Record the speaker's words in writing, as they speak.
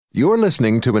You're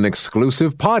listening to an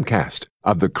exclusive podcast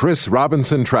of the Chris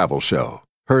Robinson Travel Show.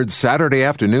 Heard Saturday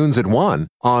afternoons at 1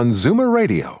 on Zoomer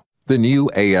Radio, the new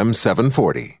AM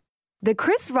 740. The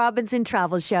Chris Robinson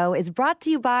Travel Show is brought to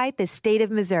you by the state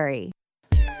of Missouri.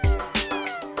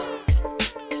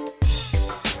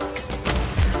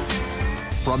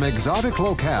 From exotic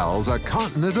locales a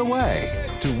continent away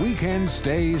to weekend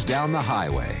stays down the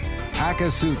highway, pack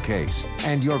a suitcase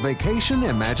and your vacation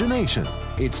imagination.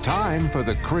 It's time for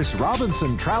the Chris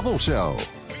Robinson Travel Show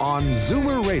on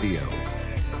Zoomer Radio.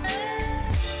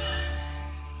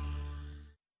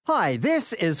 Hi,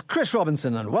 this is Chris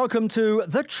Robinson and welcome to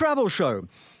The Travel Show.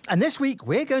 And this week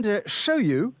we're going to show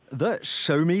you the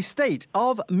Show Me State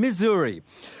of Missouri.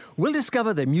 We'll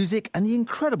discover the music and the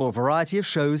incredible variety of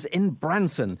shows in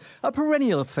Branson, a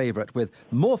perennial favourite with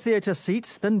more theatre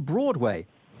seats than Broadway.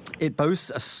 It boasts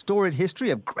a storied history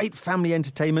of great family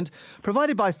entertainment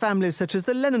provided by families such as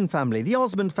the Lennon family, the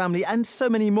Osmond family, and so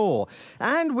many more.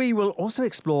 And we will also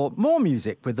explore more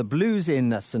music with the blues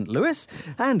in St. Louis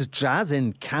and jazz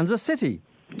in Kansas City.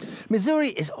 Missouri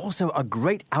is also a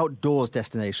great outdoors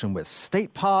destination with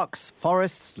state parks,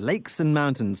 forests, lakes and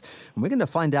mountains. And we're going to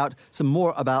find out some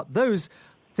more about those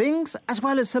things as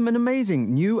well as some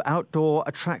amazing new outdoor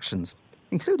attractions,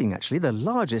 including actually the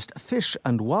largest fish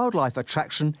and wildlife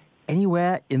attraction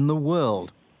anywhere in the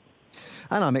world.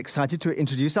 And I'm excited to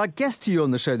introduce our guest to you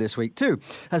on the show this week too,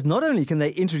 as not only can they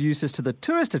introduce us to the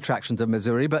tourist attractions of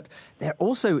Missouri, but they're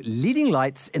also leading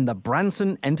lights in the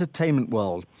Branson entertainment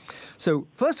world. So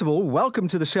first of all, welcome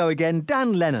to the show again,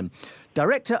 Dan Lennon,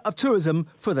 Director of Tourism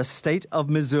for the state of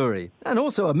Missouri, and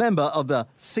also a member of the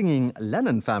singing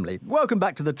Lennon family. Welcome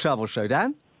back to the Travel Show,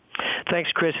 Dan.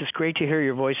 Thanks, Chris. It's great to hear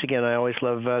your voice again. I always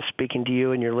love speaking to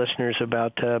you and your listeners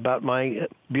about my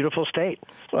beautiful state.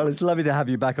 Well, it's lovely to have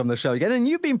you back on the show again. And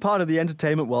you've been part of the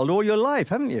entertainment world all your life,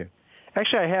 haven't you?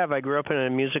 Actually, I have. I grew up in a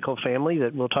musical family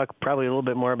that we'll talk probably a little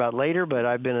bit more about later, but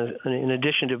I've been, in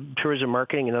addition to tourism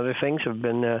marketing and other things, I've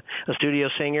been a studio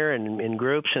singer and in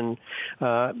groups. And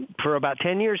for about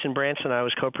 10 years in Branson, I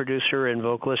was co-producer and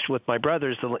vocalist with my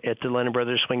brothers at the Lennon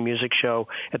Brothers Swing Music Show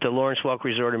at the Lawrence Welk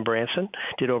Resort in Branson.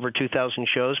 Did over 2,000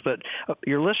 shows. But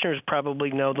your listeners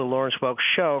probably know the Lawrence Welk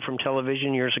Show from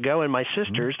television years ago, and my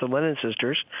sisters, the Lennon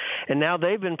sisters. And now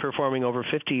they've been performing over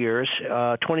 50 years,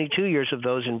 22 years of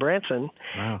those in Branson.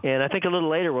 Wow. And I think a little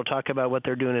later we'll talk about what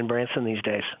they're doing in Branson these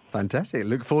days. Fantastic.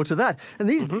 Look forward to that. And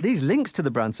these links to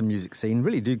the Branson music scene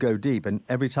really do go deep. And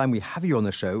every time we have you on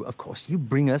the show, of course, you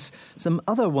bring us some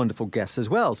other wonderful guests as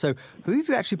well. So who have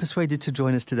you actually persuaded to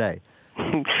join us today?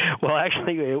 Well,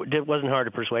 actually, it wasn't hard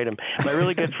to persuade him. My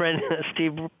really good friend,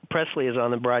 Steve Presley, is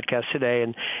on the broadcast today,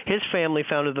 and his family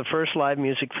founded the first live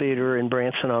music theater in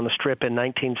Branson on the Strip in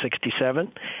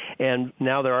 1967, and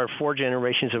now there are 4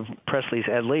 generations of Presleys,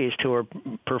 at least, who are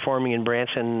performing in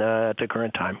Branson at the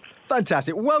current time.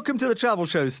 Fantastic. Welcome to the Travel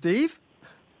Show, Steve.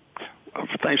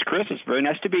 Thanks, Chris. It's very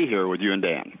nice to be here with you and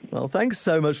Dan. Well, thanks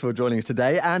so much for joining us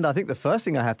today. And I think the first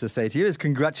thing I have to say to you is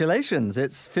congratulations.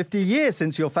 It's 50 years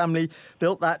since your family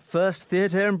built that first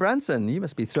theatre in Branson. You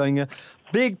must be throwing a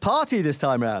big party this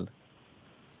time around.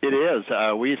 It is.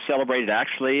 We celebrated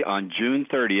actually on June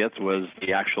 30th was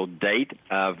the actual date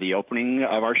of the opening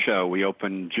of our show. We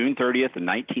opened June 30th in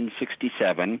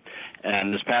 1967,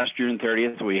 and this past June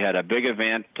 30th we had a big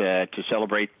event to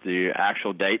celebrate the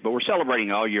actual date, but we're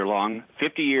celebrating all year long,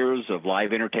 50 years of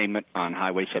live entertainment on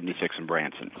Highway 76 in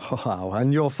Branson. Wow,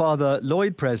 and your father,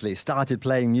 Lloyd Presley, started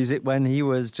playing music when he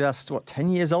was just, 10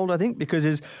 years old, I think, because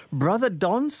his brother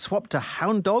Don swapped a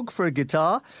hound dog for a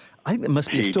guitar. I think there must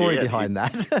be a story behind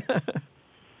that.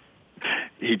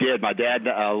 He did. My dad,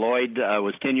 Lloyd,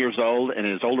 was 10 years old, and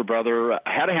his older brother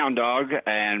had a hound dog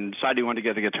and decided he wanted to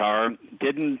get the guitar.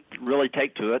 Didn't really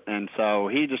take to it, and so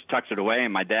he just tucked it away,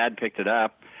 and my dad picked it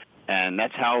up, and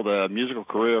that's how the musical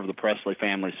career of the Presley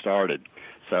family started.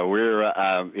 So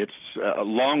it's a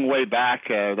long way back.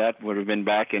 That would have been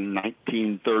back in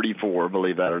 1934,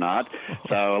 believe that or not.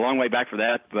 So a long way back for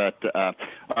that. But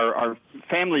our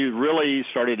family really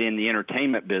started in the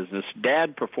entertainment business.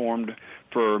 Dad performed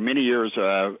for many years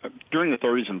during the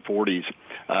 30s and 40s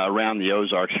around the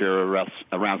Ozarks here,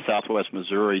 around southwest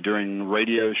Missouri, during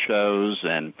radio shows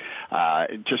and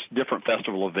just different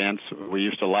festival events. We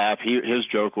used to laugh. His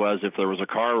joke was if there was a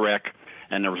car wreck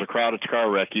and there was a crowd at the car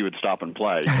wreck, he would stop and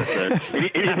play.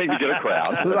 Anything to get a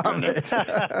crowd. Love it.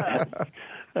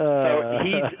 So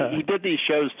he did these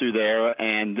shows through there,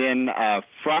 and then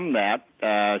from that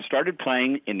started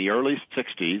playing in the early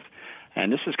 60s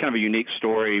and this is kind of a unique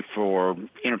story for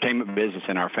entertainment business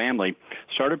in our family,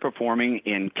 started performing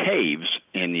in caves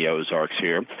in the Ozarks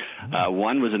here.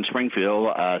 One was in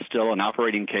Springfield, still an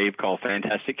operating cave called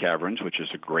Fantastic Caverns, which is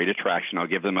a great attraction. I'll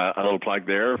give them a little plug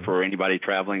there for anybody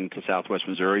traveling to Southwest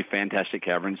Missouri. Fantastic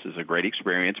Caverns is a great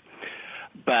experience.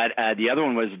 But the other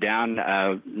one was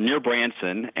down near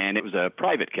Branson, and it was a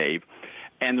private cave.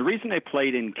 And the reason they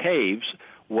played in caves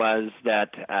was that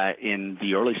in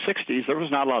the early 60s, there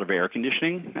was not a lot of air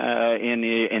conditioning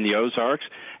in the Ozarks,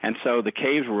 and so the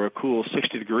caves were a cool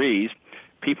 60 degrees.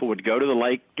 People would go to the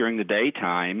lake during the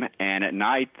daytime, and at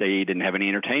night they didn't have any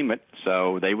entertainment,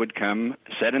 so they would come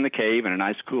sit in the cave in a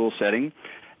nice, cool setting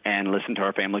and listen to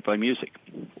our family play music.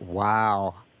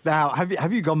 Wow. Now,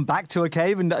 have you gone back to a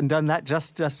cave and done that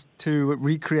just to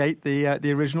recreate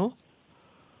the original?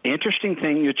 Interesting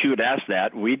thing that you would ask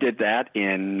that. We did that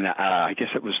in, I guess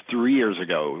it was 3 years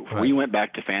ago. Right. We went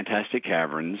back to Fantastic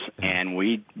Caverns, and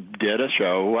we did a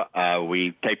show.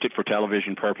 We taped it for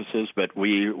television purposes, but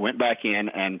we went back in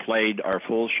and played our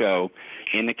full show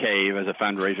in the cave as a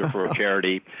fundraiser for a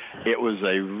charity. It was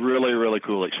a really, really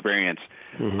cool experience.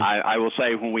 Mm-hmm. I will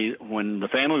say when the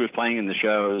family was playing in the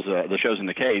shows in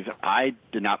the cave, I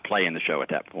did not play in the show at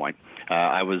that point.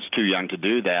 I was too young to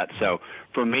do that. So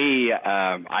for me,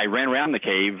 I ran around the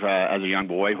cave as a young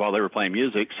boy while they were playing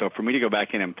music. So for me to go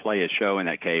back in and play a show in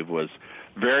that cave was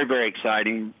very, very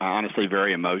exciting, honestly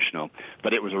very emotional.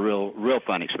 But it was a real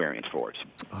fun experience for us.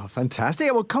 Oh,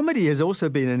 fantastic. Well, comedy has also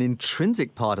been an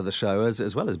intrinsic part of the show,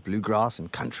 as well as bluegrass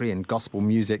and country and gospel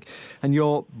music. And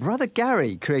your brother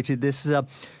Gary created this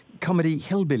comedy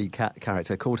hillbilly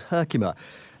character called Herkimer.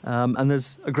 And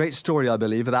there's a great story, I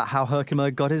believe, about how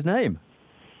Herkimer got his name.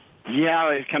 Yeah,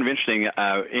 it's kind of interesting.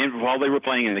 While they were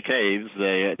playing in the caves,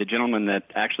 the gentleman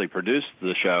that actually produced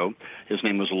the show, his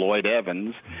name was Lloyd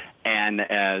Evans, and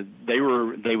they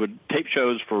would tape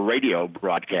shows for radio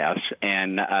broadcasts,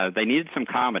 and they needed some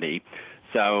comedy.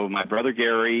 So my brother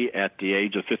Gary, at the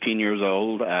age of 15 years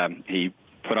old, he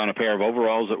put on a pair of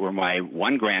overalls that were my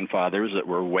one grandfather's that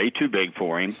were way too big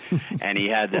for him, and he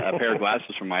had a pair of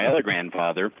glasses from my other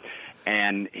grandfather,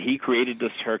 and he created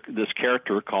this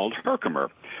character called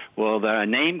Herkimer. Well, the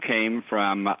name came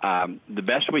from, the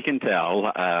best we can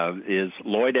tell, is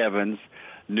Lloyd Evans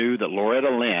knew that Loretta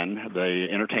Lynn, the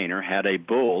entertainer, had a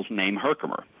bull named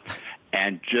Herkimer.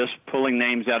 And just pulling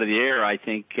names out of the air, I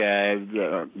think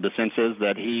the sense is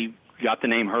that he got the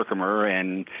name Herkimer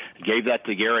and gave that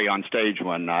to Gary on stage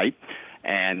one night.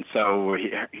 And so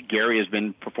Gary has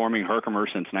been performing Herkimer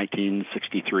since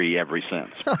 1963 ever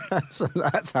since. So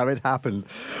that's how it happened.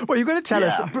 Well, you're going to tell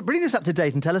us, bring us up to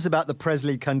date and tell us about the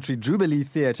Presley Country Jubilee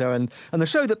Theatre and the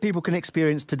show that people can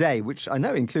experience today, which I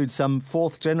know includes some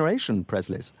fourth-generation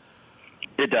Presleys.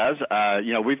 It does.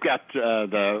 We've got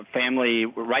the family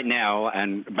right now,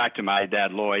 and back to my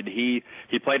dad, Lloyd. He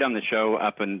played on the show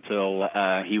up until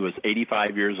he was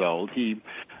 85 years old. He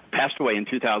passed away in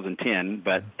 2010,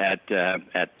 but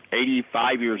at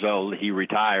 85 years old, he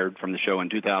retired from the show in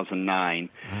 2009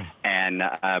 and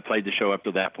played the show up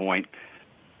to that point.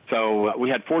 So we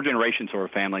had four generations of our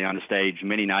family on the stage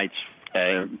many nights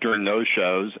during those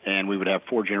shows, and we would have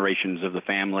four generations of the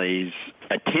families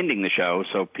attending the show,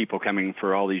 so people coming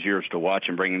for all these years to watch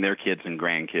and bringing their kids and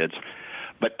grandkids.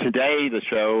 But today, the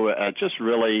show just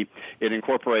really, it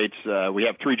incorporates, we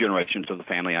have three generations of the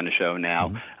family on the show now.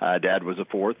 Mm-hmm. Dad was a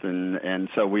fourth, and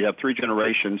so we have three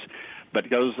generations, but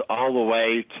it goes all the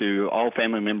way to all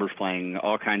family members playing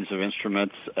all kinds of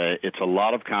instruments. It's a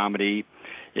lot of comedy.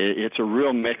 It's a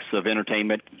real mix of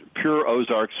entertainment, pure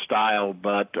Ozark style,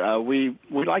 but we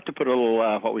like to put a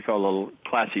little what we call a little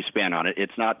classy spin on it.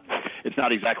 It's not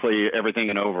exactly everything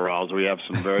in overalls. We have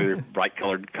some very bright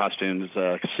colored costumes,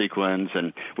 sequins,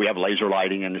 and we have laser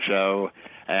lighting in the show.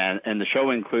 And the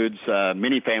show includes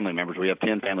many family members. We have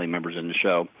 10 family members in the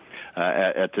show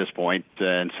at this point.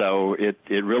 And so it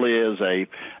really is a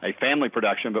family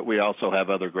production, but we also have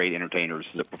other great entertainers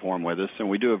that perform with us. And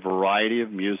we do a variety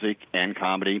of music and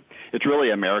comedy. It's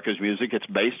really America's music. It's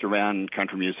based around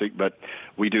country music, but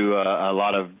we do a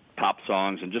lot of pop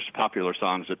songs and just popular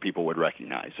songs that people would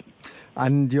recognize.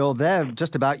 And you're there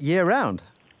just about year-round.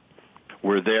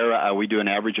 We're there. We do an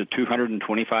average of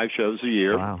 225 shows a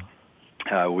year. Wow.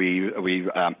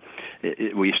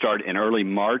 We start in early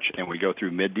March and we go through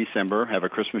mid-December, have a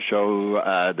Christmas show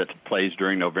that plays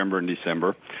during November and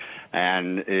December.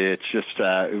 And it's just,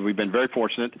 we've been very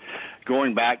fortunate.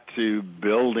 Going back to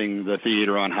building the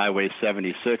theater on Highway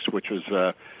 76, which was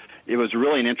it was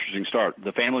really an interesting start.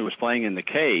 The family was playing in the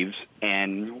caves,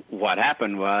 and what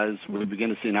happened was we began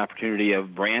to see an opportunity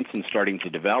of Branson starting to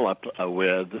develop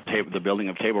with the building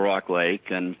of Table Rock Lake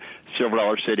and Silver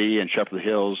Dollar City and Shepherd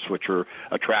Hills, which were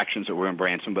attractions that were in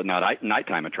Branson, but not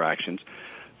nighttime attractions.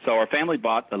 So our family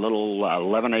bought a little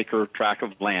 11-acre tract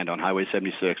of land on Highway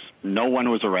 76. No one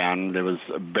was around. There was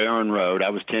a barren road. I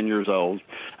was 10 years old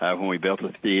when we built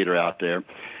the theater out there.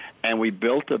 And we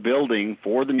built a building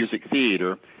for the music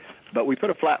theater, but we put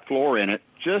a flat floor in it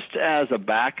just as a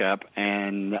backup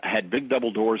and had big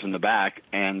double doors in the back.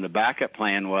 And the backup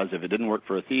plan was if it didn't work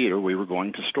for a theater, we were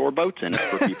going to store boats in it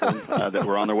for people that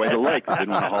were on their way to the lake that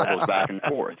didn't want to haul those back and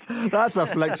forth. That's a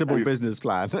flexible business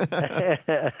plan.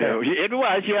 It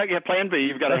was. Yeah, plan B.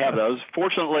 You've got to have those.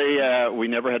 Fortunately, we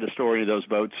never had to store any of those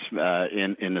boats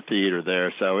in the theater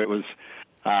there, so it was...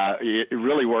 it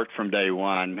really worked from day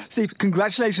one. Steve,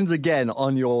 congratulations again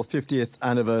on your 50th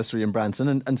anniversary in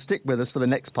Branson, and stick with us for the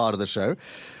next part of the show.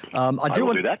 I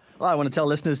will do that. I want to tell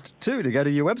listeners, too, to go to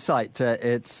your website.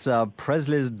 It's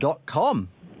presleys.com.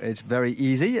 It's very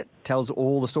easy. It tells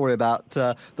all the story about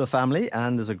the family,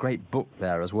 and there's a great book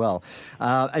there as well.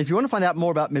 And if you want to find out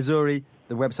more about Missouri,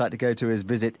 the website to go to is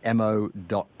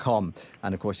visitmo.com.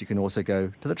 And, of course, you can also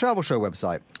go to the Travel Show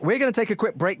website. We're going to take a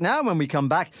quick break now. When we come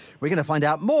back, we're going to find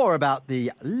out more about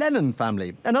the Lennon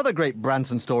family, another great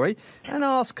Branson story, and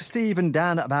ask Steve and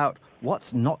Dan about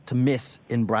what's not to miss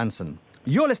in Branson.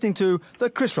 You're listening to The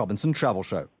Chris Robinson Travel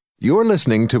Show. You're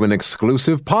listening to an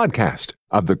exclusive podcast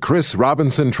of the Chris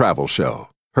Robinson Travel Show.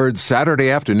 Heard Saturday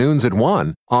afternoons at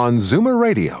 1 on Zoomer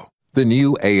Radio, the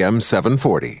new AM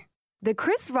 740. The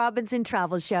Chris Robinson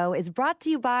Travel Show is brought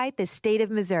to you by the state of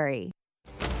Missouri.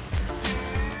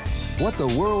 What the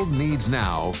world needs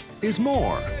now is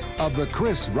more of the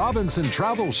Chris Robinson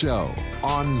Travel Show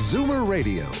on Zoomer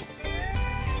Radio.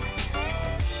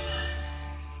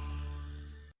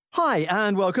 Hi,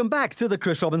 and welcome back to the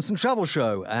Chris Robinson Travel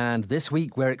Show. And this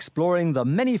week we're exploring the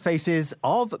many faces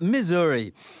of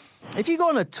Missouri. If you go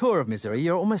on a tour of Missouri,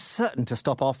 you're almost certain to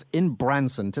stop off in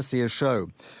Branson to see a show.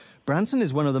 Branson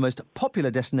is one of the most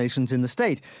popular destinations in the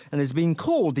state and has been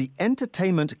called the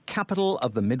entertainment capital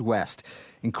of the Midwest.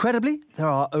 Incredibly, there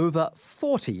are over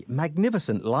 40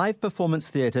 magnificent live performance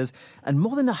theatres and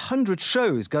more than 100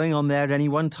 shows going on there at any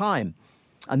one time.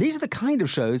 And these are the kind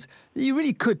of shows that you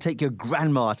really could take your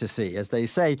grandma to see. As they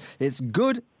say, it's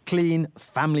good, clean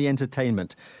family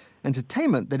entertainment.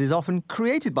 Entertainment that is often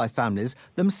created by families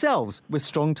themselves with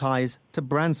strong ties to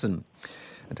Branson.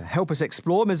 And to help us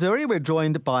explore Missouri, we're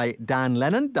joined by Dan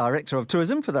Lennon, Director of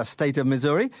Tourism for the state of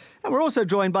Missouri. And we're also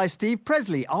joined by Steve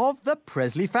Presley of the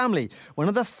Presley family, one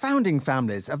of the founding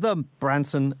families of the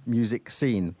Branson music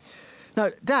scene. Now,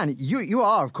 Dan, you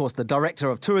are, of course, the Director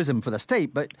of Tourism for the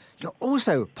state, but you're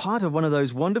also part of one of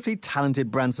those wonderfully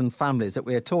talented Branson families that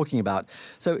we're talking about.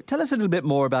 So tell us a little bit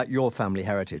more about your family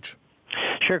heritage.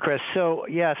 Sure, Chris. So,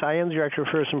 yes, I am the Director of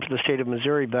Tourism for the state of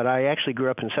Missouri, but I actually grew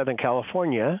up in Southern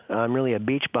California. I'm really a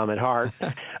beach bum at heart.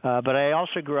 But I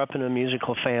also grew up in a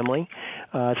musical family.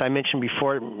 As I mentioned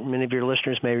before, many of your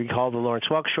listeners may recall the Lawrence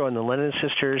Welk Show and the Lennon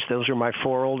sisters. Those are my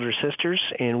 4 older sisters,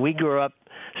 and we grew up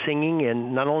singing,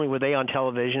 and not only were they on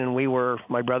television, and we were,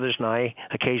 my brothers and I,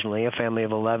 occasionally, a family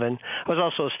of 11. I was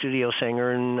also a studio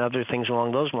singer and other things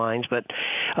along those lines. But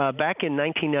back in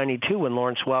 1992, when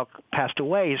Lawrence Welk passed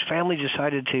away, his family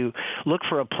decided to look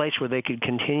for a place where they could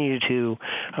continue to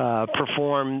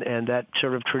perform and that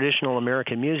sort of traditional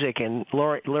American music. And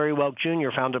Larry Welk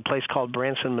Jr. found a place called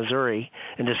Branson, Missouri,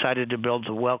 and decided to build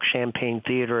the Welk Champagne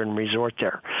Theater and Resort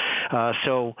there.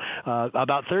 So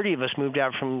about 30 of us moved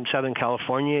out from Southern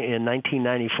California in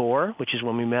 1994, which is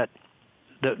when we met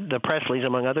the Presleys,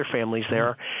 among other families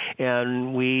there,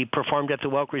 and we performed at the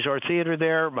Welk Resort Theater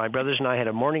there. My brothers and I had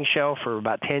a morning show for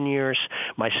about 10 years.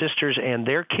 My sisters and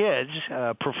their kids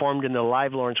performed in the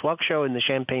live Lawrence Welk Show in the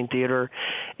Champagne Theater,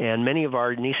 and many of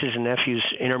our nieces and nephews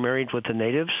intermarried with the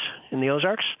natives in the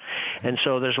Ozarks, and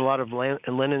so there's a lot of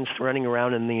Lennons running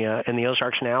around in the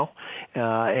Ozarks now,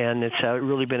 and it's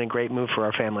really been a great move for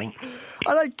our family.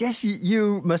 And I guess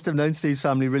you must have known Steve's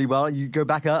family really well. You go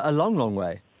back a long, long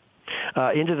way.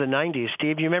 Into the 90s.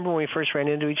 Steve, do you remember when we first ran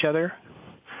into each other?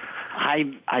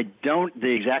 I don't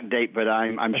the exact date, but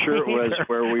I'm sure it was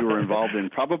where we were involved in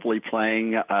probably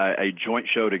playing a joint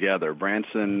show together.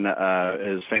 Branson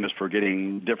is famous for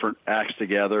getting different acts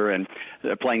together and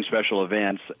playing special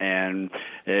events. And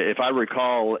if I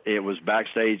recall, it was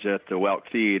backstage at the Welk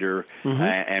Theater,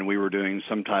 and we were doing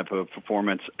some type of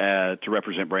performance to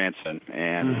represent Branson.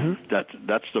 And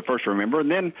that's the first I remember.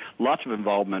 And then lots of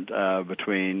involvement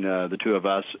between the two of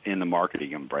us in the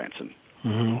marketing of Branson.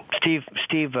 Steve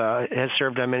has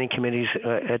served on many committees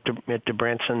at the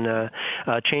Branson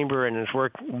Chamber and has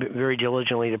worked very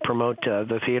diligently to promote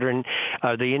the theater and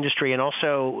the industry, and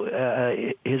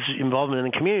also his involvement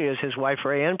in the community as his wife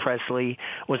Rayanne Presley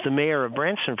was the mayor of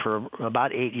Branson for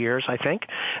about 8 years, I think,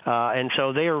 and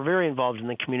so they are very involved in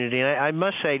the community. And I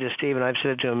must say to Steve, and I've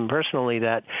said to him personally,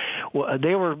 that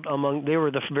they were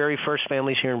the very first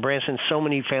families here in Branson. So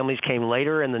many families came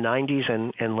later in the 90s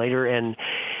and later, and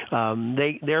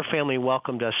their family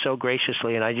welcomed us so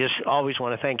graciously, and I just always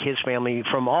want to thank his family,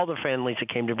 from all the families that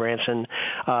came to Branson,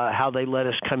 how they let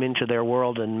us come into their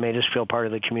world and made us feel part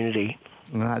of the community.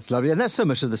 Well, that's lovely. And that's so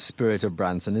much of the spirit of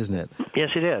Branson, isn't it?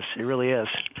 Yes, it is. It really is.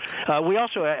 We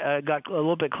also got a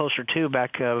little bit closer, too,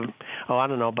 back, about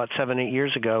 7-8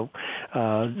 years ago.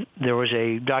 There was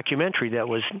a documentary that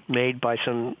was made by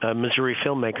some Missouri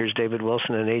filmmakers, David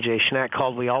Wilson and A.J. Schnack,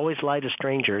 called We Always Lie to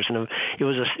Strangers. And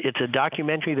it's a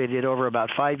documentary they did over about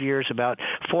 5 years about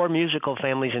 4 musical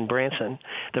families in Branson,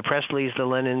 the Presleys, the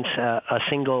Lennons, a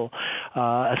single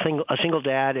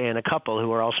dad, and a couple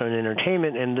who are also in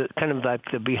entertainment, and kind of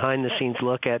the behind-the-scenes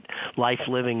look at life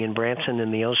living in Branson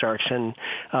and the Ozarks. And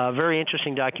very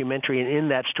interesting documentary. And in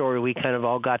that story, we kind of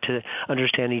all got to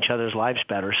understand each other's lives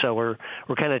better. So we're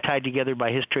kind of tied together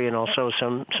by history and also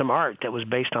some art that was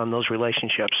based on those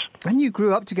relationships. And you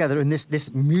grew up together in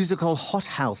this musical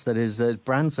hothouse that is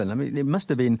Branson. I mean, it must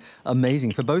have been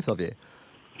amazing for both of you.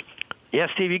 Yeah,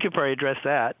 Steve, you could probably address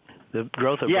that. The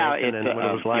growth of Branson and what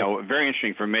it was like. Very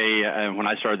interesting for me. When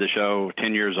I started the show,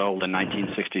 10 years old in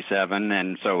 1967,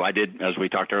 and so I did, as we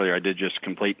talked earlier, I did just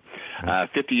complete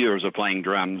 50 years of playing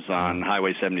drums on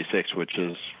Highway 76, which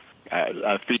is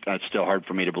a feat that's still hard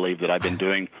for me to believe that I've been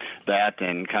doing that,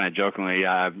 and kind of jokingly,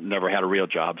 I've never had a real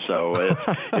job, so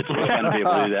it's really fun to be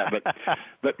able to do that.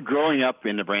 But growing up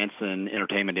in the Branson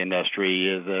entertainment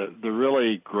industry, the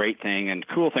really great thing and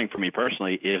cool thing for me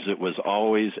personally is it was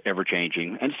always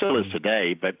ever-changing, and still is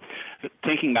today. But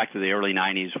thinking back to the early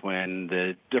 90s when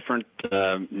the different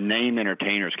name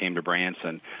entertainers came to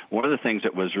Branson, one of the things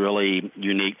that was really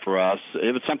unique for us,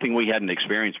 it was something we hadn't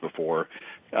experienced before.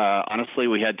 Honestly,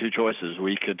 we had 2 choices.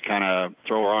 We could kind of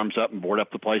throw our arms up and board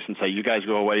up the place and say, you guys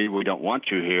go away, we don't want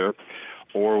you here.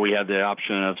 Or we had the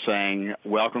option of saying,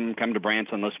 welcome, come to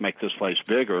Branson, let's make this place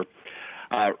bigger.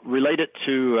 Related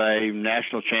to a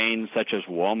national chain such as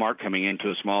Walmart coming into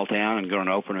a small town and going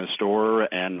to open a store,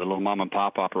 and the little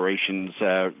mom-and-pop operations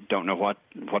don't know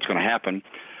what's going to happen.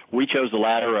 We chose the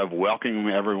latter of welcoming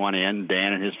everyone in,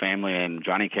 Dan and his family and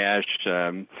Johnny Cash,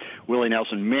 Willie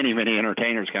Nelson, many, many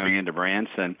entertainers coming into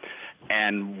Branson.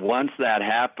 And once that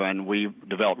happened, we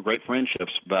developed great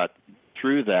friendships. But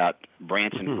through that,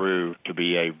 Branson grew to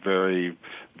be a very,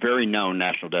 very known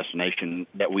national destination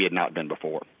that we had not been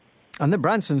before. And the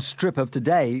Branson Strip of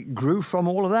today grew from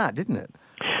all of that, didn't it?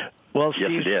 Well,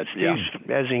 Steve,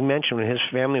 as he mentioned, his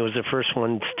family was the first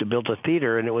ones to build a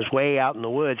theater, and it was way out in the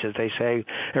woods, as they say.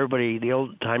 Everybody, the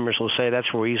old-timers will say,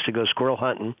 that's where we used to go squirrel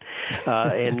hunting.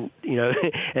 And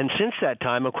since that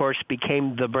time, of course,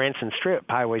 became the Branson Strip,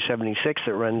 Highway 76,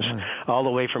 that runs all the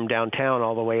way from downtown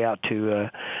all the way out to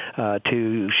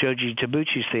Shoji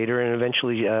Tabuchi's theater and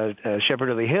eventually Shepherd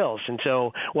of the Hills. And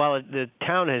so while the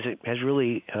town has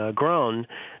really grown,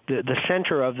 the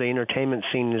center of the entertainment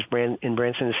scene in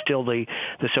Branson is still the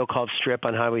so-called Strip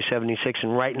on Highway 76,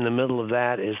 and right in the middle of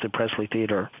that is the Presley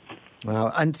Theater.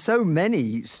 Wow, and so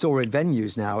many storied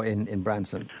venues now in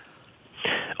Branson.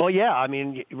 Well, yeah, I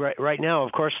mean, right now,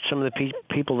 of course, some of the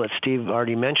people that Steve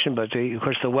already mentioned, but of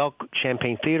course the Welk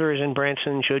Champagne Theater is in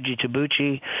Branson. Shoji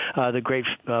Tabuchi, the great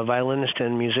violinist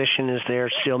and musician, is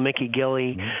there. Still Mickey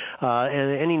Gilley,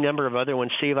 and any number of other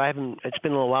ones. Steve, it's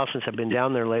been a little while since I've been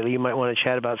down there lately. You might want to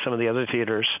chat about some of the other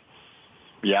theaters.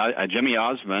 Yeah, Jimmy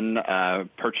Osmond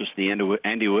purchased the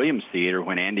Andy Williams Theater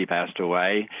when Andy passed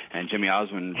away, and Jimmy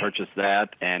Osmond purchased that,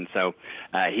 and so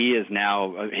he is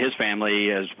now, his family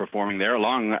is performing there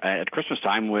along at Christmas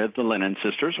time with the Lennon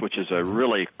Sisters, which is a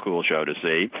really cool show to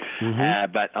see.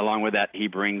 But along with that, he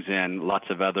brings in lots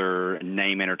of other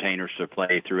name entertainers to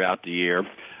play throughout the year.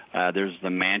 There's the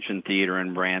Mansion Theater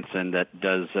in Branson that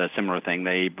does a similar thing.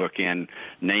 They book in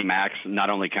name acts, not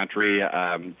only country.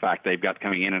 In fact, they've got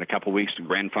coming in a couple of weeks,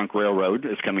 Grand Funk Railroad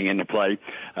is coming in to play,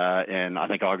 and I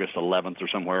think August 11th or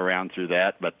somewhere around through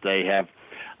that. But they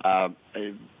have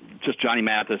just Johnny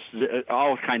Mathis,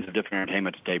 all kinds of different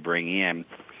entertainment that they bring in.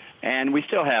 And we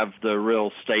still have the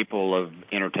real staple of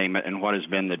entertainment, and what has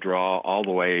been the draw all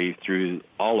the way through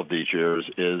all of these years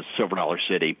is Silver Dollar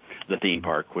City, the theme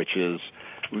park, which is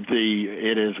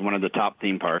It is one of the top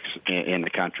theme parks in the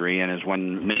country, and has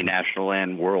won many national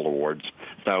and world awards.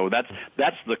 So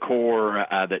that's the core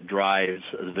that drives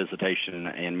the visitation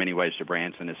in many ways to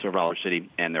Branson, is Silver Dollar City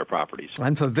and their properties.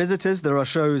 And for visitors, there are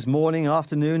shows morning,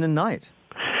 afternoon, and night.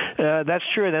 That's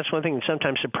true. That's one thing that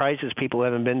sometimes surprises people who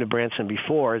haven't been to Branson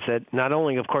before, is that not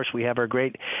only, of course, we have our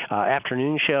great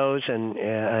afternoon shows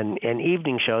and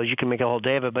evening shows. You can make a whole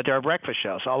day of it, but there are breakfast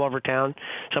shows all over town,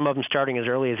 some of them starting as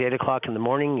early as 8 o'clock in the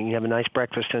morning. You have a nice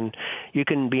breakfast, and you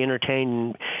can be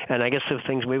entertained. And I guess the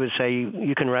things we would say,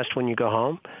 you can rest when you go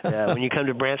home. When you come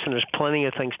to Branson, there's plenty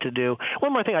of things to do.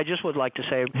 One more thing I just would like to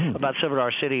say about Silver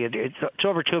Dollar City, it's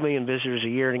over 2 million visitors a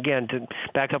year. And again, to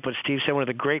back up what Steve said, one of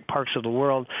the great parks of the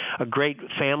world, a great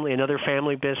family, another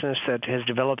family business that has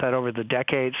developed that over the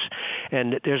decades.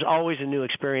 And there's always a new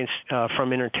experience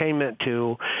from entertainment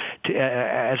to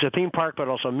as a theme park, but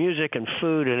also music and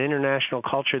food and international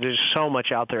culture. There's so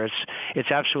much out there.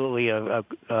 It's absolutely a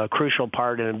crucial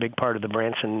part and a big part of the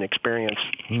Branson experience.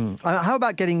 How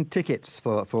about getting tickets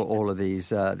for all of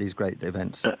these great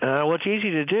events? Well, it's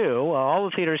easy to do. All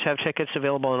the theaters have tickets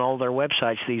available on all their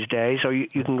websites these days. So you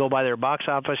can go by their box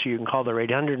office, you can call their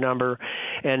 800 number,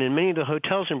 and in many of the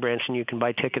hotels in Branson, you can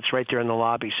buy tickets right there in the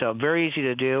lobby. So very easy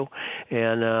to do,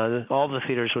 and all the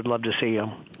theaters would love to see you.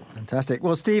 Fantastic.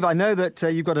 Well, Steve, I know that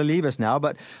you've got to leave us now,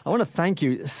 but I want to thank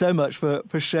you so much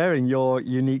for sharing your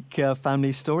unique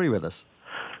family story with us.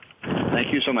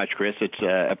 Thank you so much, Chris. It's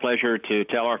a pleasure to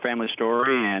tell our family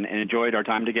story and enjoyed our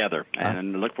time together.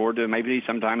 And look forward to maybe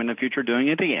sometime in the future doing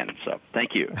it again. So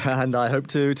thank you. And I hope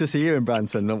to see you in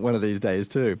Branson one of these days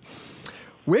too.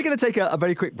 We're going to take a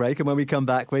very quick break, and when we come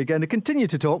back, we're going to continue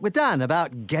to talk with Dan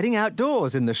about getting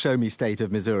outdoors in the Show Me state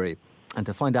of Missouri. And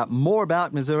to find out more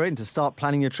about Missouri and to start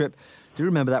planning your trip, do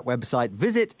remember that website,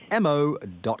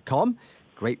 visitmo.com.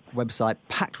 Great website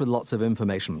packed with lots of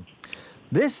information.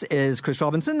 This is Chris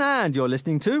Robinson, and you're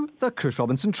listening to The Chris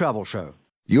Robinson Travel Show.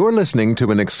 You're listening to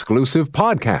an exclusive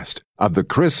podcast of The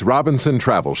Chris Robinson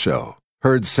Travel Show.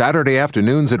 Heard Saturday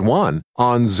afternoons at 1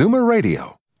 on Zoomer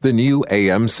Radio, the new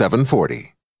AM 740.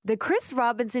 The Chris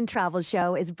Robinson Travel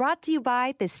Show is brought to you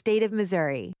by the state of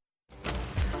Missouri.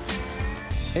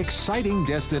 Exciting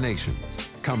destinations,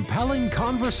 compelling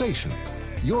conversation.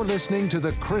 You're listening to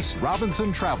The Chris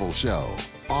Robinson Travel Show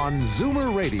on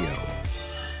Zoomer Radio.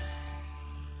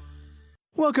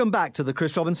 Welcome back to the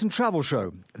Chris Robinson Travel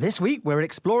Show. This week, we're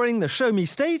exploring the Show Me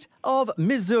state of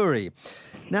Missouri.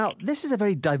 Now, this is a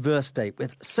very diverse state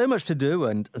with so much to do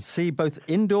and see both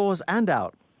indoors and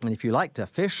out. And if you like to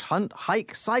fish, hunt,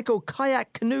 hike, cycle,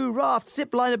 kayak, canoe, raft,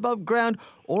 zip line above ground,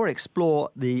 or explore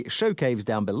the show caves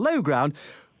down below ground,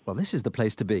 well, this is the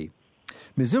place to be.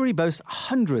 Missouri boasts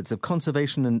hundreds of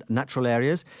conservation and natural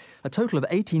areas, a total of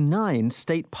 89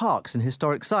 state parks and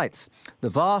historic sites. The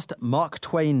vast Mark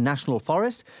Twain National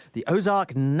Forest, the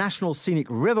Ozark National Scenic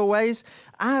Riverways,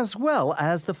 as well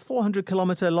as the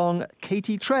 400-kilometer-long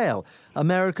Katy Trail,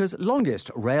 America's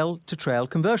longest rail-to-trail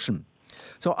conversion.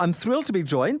 So I'm thrilled to be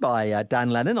joined by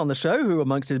Dan Lennon on the show, who,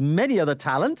 amongst his many other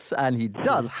talents, and he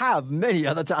does have many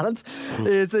other talents,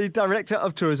 is the Director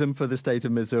of Tourism for the state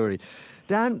of Missouri.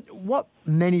 Dan, what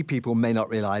many people may not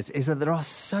realize is that there are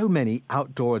so many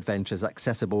outdoor adventures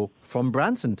accessible from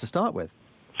Branson to start with.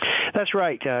 That's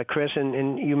right, Chris,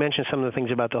 and you mentioned some of the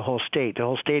things about the whole state. The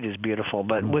whole state is beautiful,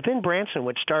 but within Branson,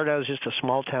 which started out as just a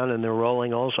small town in the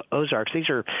rolling Ozarks, these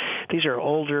are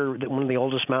older, one of the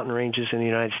oldest mountain ranges in the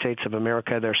United States of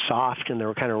America. They're soft and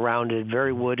they're kind of rounded,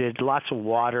 very wooded, lots of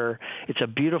water. It's a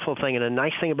beautiful thing, and a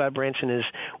nice thing about Branson is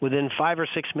within 5 or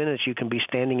 6 minutes you can be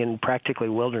standing in practically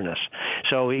wilderness.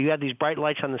 So you have these bright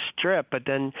lights on the strip, but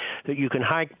then you can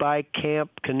hike, bike,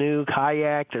 camp, canoe,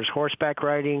 kayak. There's horseback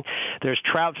riding. There's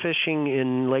trout fishing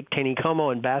in Lake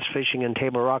Taneycomo and bass fishing in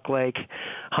Table Rock Lake,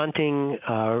 hunting,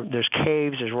 there's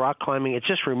caves, there's rock climbing. It's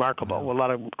just remarkable. A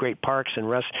lot of great parks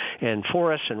and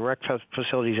forests and rec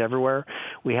facilities everywhere.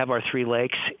 We have our 3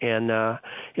 lakes, and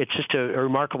it's just a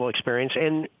remarkable experience.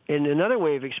 And another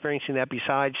way of experiencing that,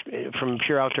 besides from a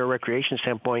pure outdoor recreation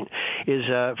standpoint, is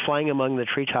flying among the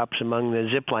treetops, among the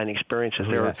zip line experiences.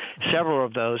 There are several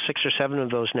of those, 6 or 7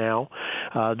 of those now,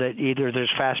 that either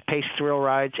there's fast-paced thrill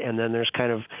rides, and then there's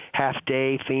kind of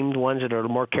half-day themed ones that are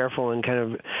more careful and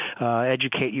kind of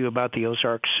educate you about the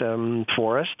Ozarks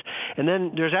forest. And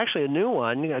then there's actually a new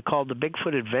one called the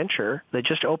Bigfoot Adventure that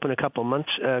just opened a couple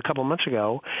months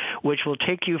ago, which will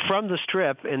take you from the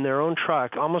strip in their own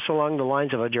truck, almost along the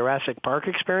lines of a Jurassic Park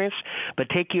experience, but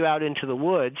take you out into the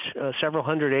woods, several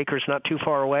hundred acres not too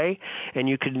far away, and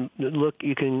you can look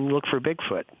for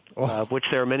Bigfoot. which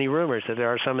there are many rumors that there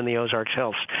are some in the Ozarks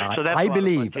Hills. So that's I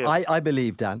believe. I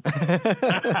believe, Dan.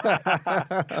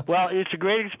 Well, it's a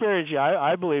great experience. Yeah,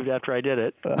 I believed after I did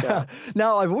it. Yeah.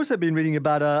 Now, I've also been reading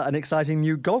about an exciting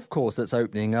new golf course that's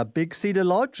opening, Big Cedar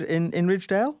Lodge in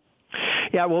Ridgedale.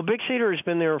 Yeah, well, Big Cedar has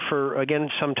been there for, again,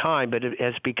 some time, but it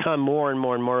has become more and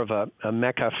more of a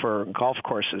mecca for golf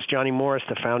courses. Johnny Morris,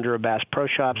 the founder of Bass Pro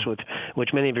Shops,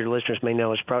 which many of your listeners may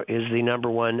know is the number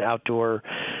one outdoor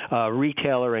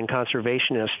retailer and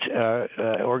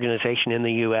conservationist organization in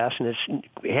the U.S., and it's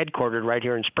headquartered right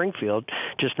here in Springfield,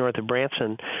 just north of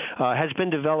Branson, has been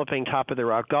developing Top of the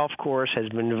Rock Golf Course, has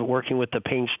been working with the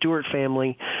Payne Stewart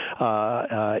family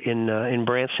in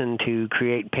Branson to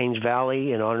create Payne's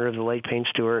Valley in honor of the late Payne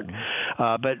Stewart.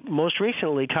 But most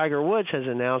recently, Tiger Woods has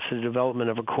announced the development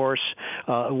of a course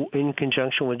in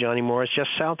conjunction with Johnny Morris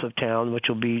just south of town, which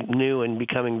will be new and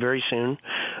becoming very soon.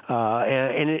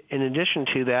 And in addition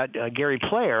to that, Gary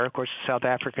Player, of course, the South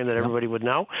African that everybody would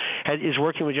know, is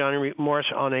working with Johnny Morris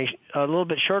on a little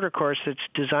bit shorter course that's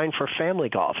designed for family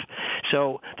golf.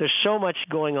 So there's so much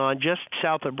going on just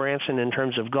south of Branson in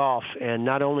terms of golf, and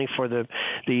not only for the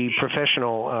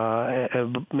professional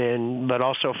men, but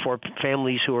also for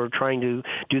families who are trying to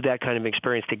do that kind of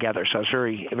experience together. So it's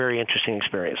very, very interesting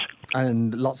experience.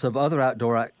 And lots of other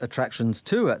outdoor attractions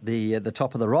too at the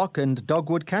Top of the Rock and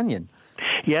Dogwood Canyon.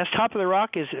 Yes, Top of the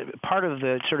Rock is part of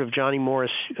the sort of Johnny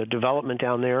Morris development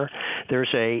down there. There's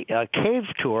a cave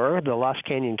tour, the Lost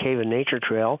Canyon Cave and Nature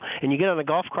Trail, and you get on a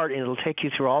golf cart and it'll take you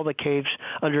through all the caves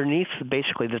underneath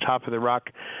basically the Top of the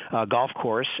Rock golf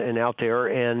course and out there.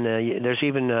 And there's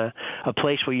even a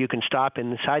place where you can stop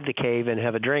inside the cave and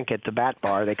have a drink at the Bat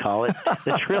Bar, they call it.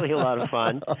 It's really a lot of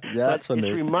fun. Yeah, that's funny.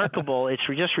 It's remarkable. It's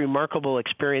just remarkable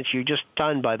experience. You're just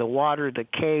stunned by the water, the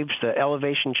caves, the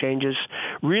elevation changes.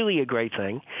 Really a great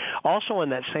thing. Also on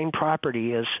that same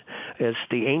property is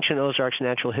the Ancient Ozarks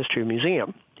Natural History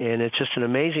Museum. And it's just an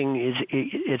amazing,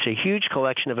 it's a huge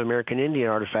collection of American Indian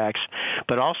artifacts,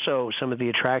 but also some of the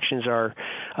attractions are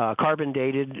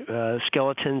carbon-dated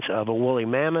skeletons of a woolly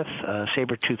mammoth, a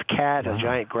saber-toothed cat, a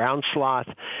giant ground sloth,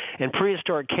 and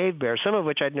prehistoric cave bears, some of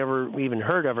which I'd never even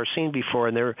heard of or seen before,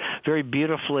 and they're very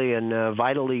beautifully and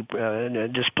vitally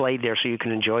displayed there, so you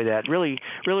can enjoy that. Really,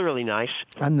 really, really nice.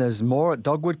 And there's more at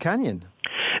Dogwood Canyon.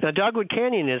 Now, Dogwood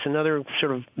Canyon is another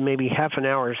sort of maybe half an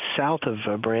hour south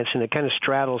of Branson. It kind of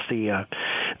straddles the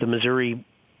Missouri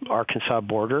Arkansas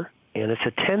border, and it's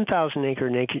a 10,000-acre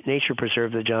nature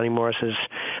preserve that Johnny Morris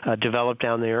has developed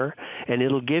down there. And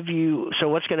it'll give you, so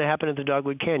what's going to happen at the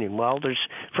Dogwood Canyon? Well, there's,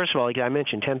 first of all, like I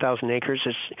mentioned, 10,000 acres.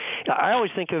 I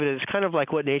always think of it as kind of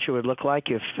like what nature would look like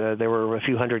if there were a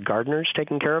few hundred gardeners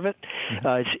taking care of it.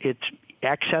 It's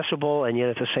accessible and yet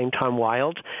at the same time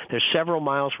wild. There's several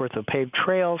miles worth of paved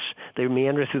trails. They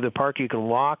meander through the park. You can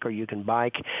walk or you can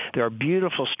bike. There are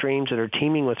beautiful streams that are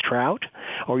teeming with trout,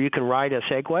 or you can ride a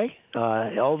Segway.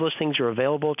 All those things are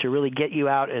available to really get you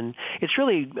out, and it's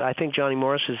really, I think Johnny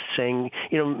Morris is saying,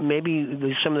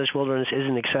 maybe some of this wilderness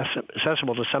isn't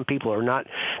accessible to some people, or not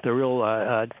the real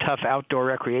tough outdoor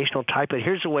recreational type, but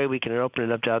here's a way we can open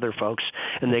it up to other folks,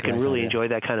 and they can really enjoy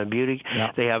that kind of beauty.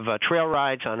 Yeah. They have trail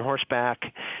rides on horseback.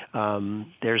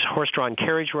 There's horse-drawn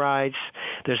carriage rides.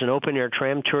 There's an open-air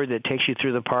tram tour that takes you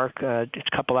through the park. It's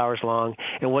a couple hours long,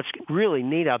 and what's really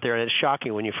neat out there, and it's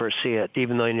shocking when you first see it,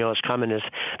 even though you know it's coming, is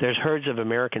there's herds of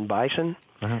American bison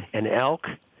and elk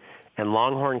and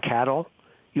longhorn cattle.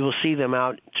 You will see them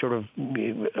out sort of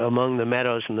among the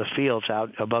meadows and the fields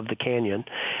out above the canyon.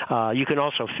 You can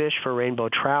also fish for rainbow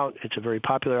trout. It's a very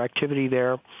popular activity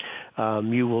there.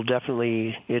 You will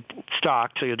definitely, it's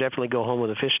stocked, so you'll definitely go home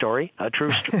with a fish story, a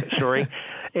true story.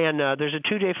 And there's a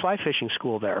 2-day fly fishing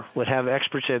school there. We'll have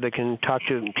experts there that can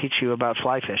teach you about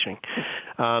fly fishing.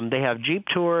 They have Jeep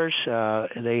tours.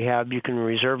 You can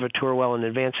reserve a tour well in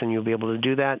advance, and you'll be able to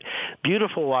do that.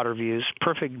 Beautiful water views,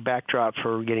 perfect backdrop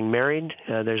for getting married.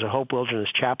 There's a Hope Wilderness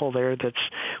Chapel there that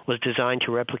was designed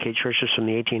to replicate churches from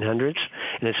the 1800s,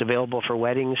 and it's available for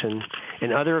weddings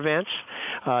and other events.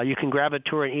 You can grab a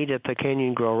tour and eat at the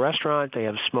Canyon Grill restaurant. They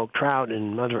have smoked trout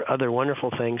and other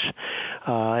wonderful things,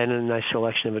 and a nice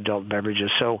selection of adult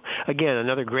beverages. So, again,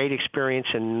 another great experience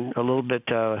and a little bit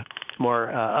more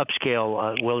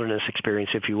upscale wilderness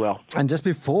experience, if you will. And just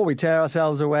before we tear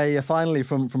ourselves away finally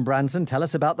from Branson, tell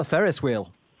us about the Ferris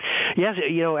wheel. Yes,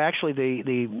 actually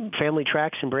the family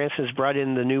tracks in Branson has brought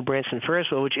in the new Branson Ferris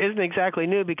wheel, which isn't exactly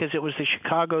new because it was the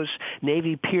Chicago's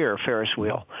Navy Pier Ferris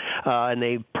wheel. And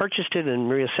they purchased it and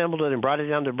reassembled it and brought it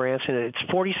down to Branson. It's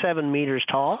 47 meters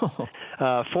tall.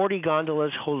 40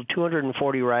 gondolas hold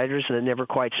 240 riders, and they never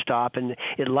quite stop. And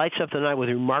it lights up the night with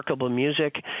remarkable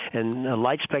music and a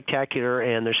light spectacular,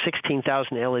 and there's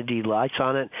 16,000 LED lights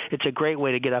on it. It's a great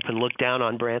way to get up and look down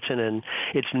on Branson, and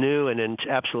it's new, and it's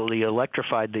absolutely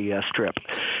electrified the strip.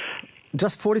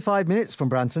 Just 45 minutes from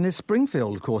Branson is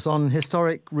Springfield, of course, on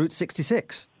historic Route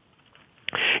 66.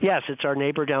 Yes, it's our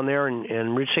neighbor down there,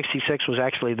 and Route 66 was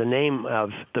actually the name of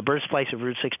the birthplace of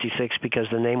Route 66 because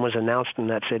the name was announced in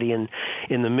that city in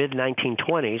the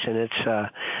mid-1920s, and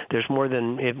it's there's more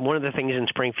than one of the things in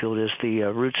Springfield is the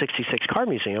Route 66 Car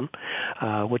Museum,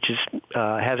 which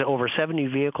has over 70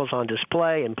 vehicles on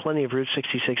display and plenty of Route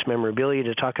 66 memorabilia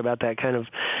to talk about that kind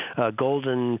of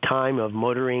golden time of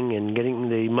motoring and getting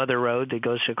the mother road that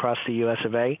goes across the U.S.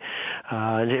 of A.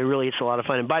 And it's a lot of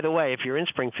fun. And by the way, if you're in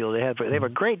Springfield, they have a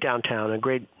great downtown, a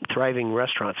great thriving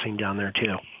restaurant scene down there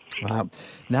too. Wow.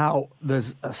 Now,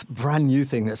 there's a brand new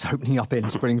thing that's opening up in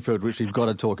Springfield, which we've got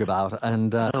to talk about.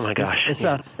 And oh my gosh,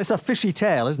 it's a fishy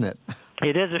tale, isn't it?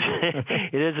 It is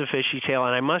a fishy tale,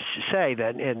 and I must say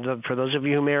that for those of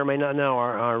you who may or may not know,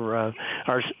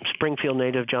 our Springfield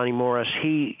native Johnny Morris,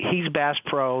 he's Bass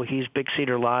Pro, he's Big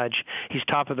Cedar Lodge, he's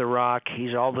Top of the Rock,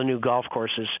 he's all the new golf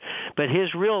courses, but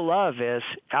his real love is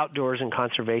outdoors and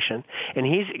conservation, and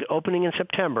he's opening in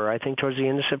September. I think towards the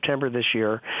end of September this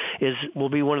year will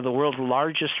be one of the world's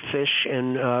largest fish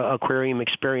and aquarium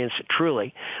experience.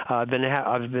 Truly, I've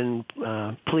been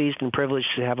pleased and privileged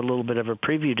to have a little bit of a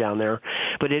preview down there.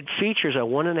 But it features a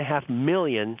 1.5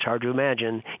 million, it's hard to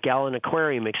imagine, gallon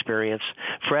aquarium experience,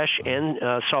 fresh and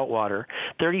saltwater,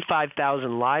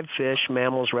 35,000 live fish,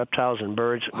 mammals, reptiles, and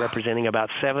birds, representing about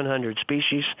 700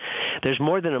 species. There's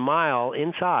more than a mile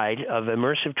inside of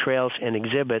immersive trails and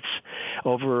exhibits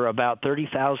over about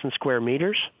 30,000 square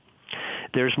meters.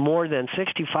 There's more than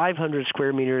 6,500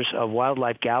 square meters of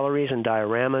wildlife galleries and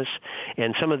dioramas,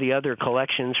 and some of the other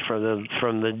collections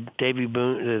from the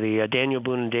Daniel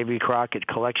Boone and Davy Crockett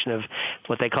collection of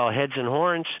what they call heads and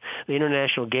horns, the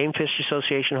International Game Fish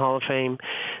Association Hall of Fame,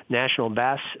 National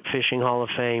Bass Fishing Hall of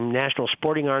Fame, National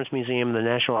Sporting Arms Museum, the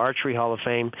National Archery Hall of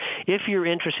Fame. If you're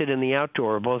interested in the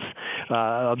outdoor, both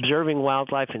observing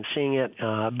wildlife and seeing it,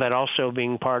 but also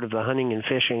being part of the hunting and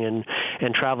fishing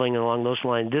and traveling along those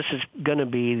lines, this is going to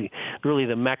be really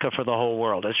the mecca for the whole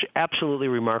world. It's absolutely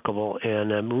remarkable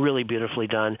and really beautifully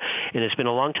done. And it's been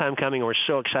a long time coming. We're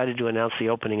so excited to announce the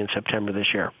opening in September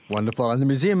this year. Wonderful. And the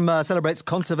museum celebrates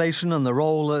conservation and the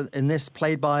role in this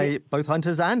played by both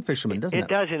hunters and fishermen, doesn't it? It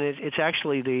does, and it's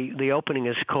actually the opening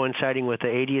is coinciding with the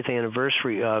 80th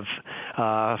anniversary of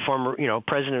former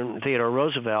President Theodore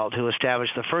Roosevelt, who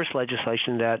established the first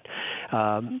legislation that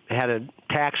had a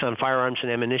tax on firearms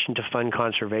and ammunition to fund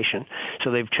conservation.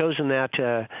 So they've chosen that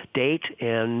date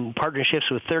and partnerships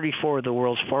with 34 of the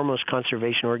world's foremost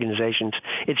conservation organizations.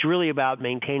 It's really about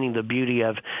maintaining the beauty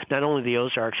of not only the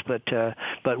Ozarks,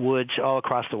 but woods all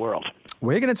across the world.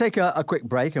 We're going to take a quick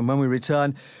break, and when we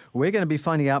return, we're going to be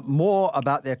finding out more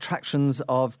about the attractions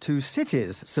of two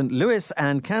cities, St. Louis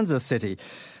and Kansas City.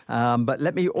 But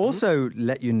let me also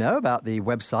let you know about the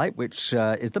website, which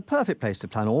is the perfect place to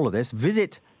plan all of this.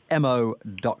 Visit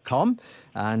mo.com,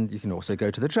 and you can also go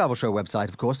to the Travel Show website,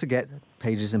 of course, to get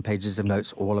pages and pages of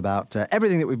notes all about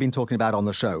everything that we've been talking about on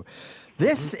the show.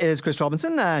 This is Chris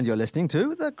Robinson, and you're listening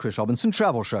to the Chris Robinson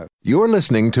Travel Show. You're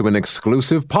listening to an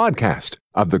exclusive podcast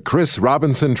of the Chris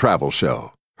Robinson Travel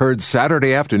Show. Heard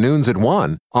Saturday afternoons at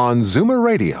 1 on Zoomer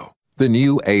Radio, the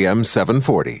new AM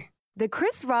 740. The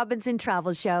Chris Robinson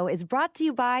Travel Show is brought to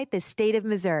you by the state of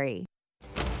Missouri.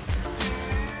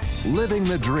 Living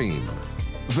the dream.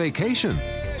 Vacation.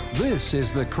 This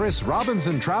is the Chris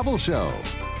Robinson Travel Show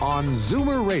on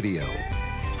Zoomer Radio.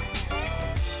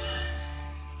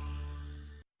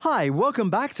 Hi, welcome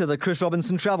back to the Chris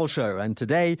Robinson Travel Show, and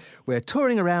today we're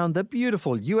touring around the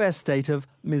beautiful U.S. state of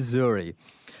Missouri.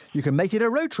 You can make it a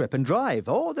road trip and drive,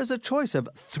 or there's a choice of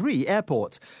 3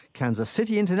 airports: Kansas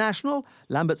City International,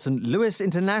 Lambert St. Louis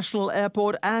International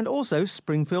Airport, and also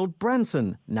Springfield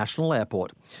Branson National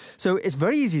Airport. So it's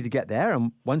very easy to get there,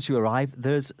 and once you arrive,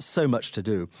 there's so much to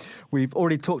do. We've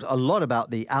already talked a lot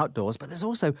about the outdoors, but there's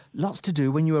also lots to do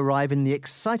when you arrive in the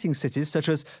exciting cities such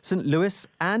as St. Louis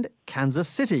and Kansas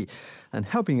City. And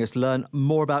helping us learn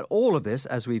more about all of this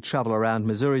as we travel around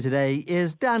Missouri today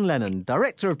is Dan Lennon,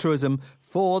 Director of Tourism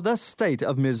for the state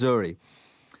of Missouri.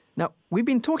 Now, we've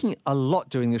been talking a lot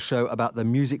during the show about the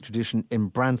music tradition in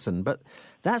Branson, but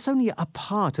that's only a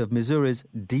part of Missouri's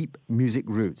deep music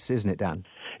roots, isn't it, Dan?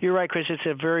 You're right, Chris. It's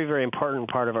a very, very important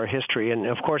part of our history, and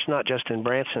of course not just in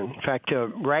Branson. In fact,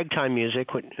 ragtime music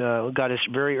got its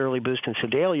very early boost in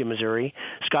Sedalia, Missouri.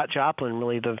 Scott Joplin,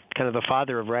 really the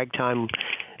father of ragtime,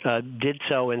 did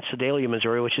so in Sedalia,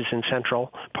 Missouri, which is in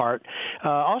central part.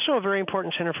 Also a very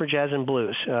important center for jazz and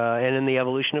blues, and in the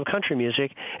evolution of country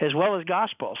music, as well as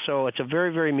gospel. So it's a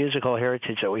very, very musical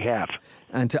heritage that we have.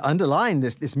 And to underline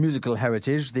this musical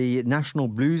heritage, the National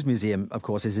Blues Museum, of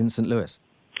course, is in St. Louis.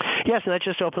 Yes, and that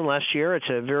just opened last year. It's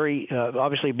a very,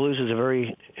 obviously blues is a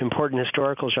very important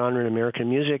historical genre in American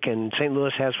music, and St.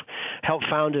 Louis has helped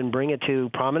found and bring it to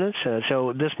prominence.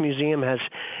 So this museum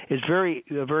is very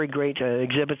great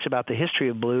exhibits about the history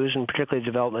of blues, and particularly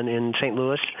development in St.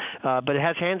 Louis. But it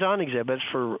has hands-on exhibits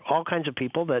for all kinds of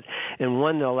people, and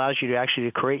one that allows you to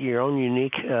actually create your own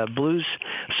unique blues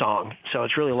song. So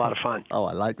it's really a lot of fun. Oh,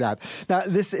 I like that. Now,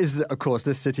 this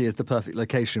city is the perfect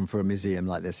location for a museum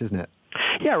like this, isn't it?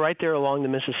 Yeah, right there along the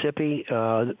Mississippi.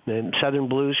 Southern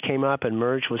blues came up and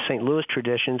merged with St. Louis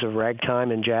traditions of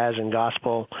ragtime and jazz and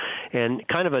gospel, and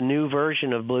kind of a new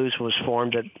version of blues was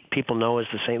formed that people know as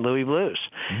the St. Louis Blues.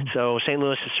 Mm-hmm. So St.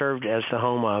 Louis has served as the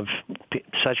home of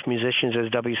such musicians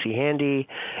as W.C. Handy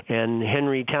and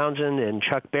Henry Townsend and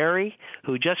Chuck Berry,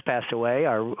 who just passed away,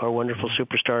 our wonderful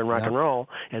superstar in rock and roll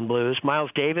and blues.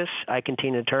 Miles Davis, Ike and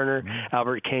Tina Turner,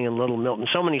 Albert King and Little Milton.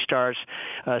 So many stars.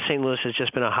 St. Louis has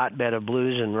just been a hotbed of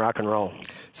blues and rock and roll.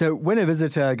 So when a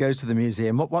visitor goes to the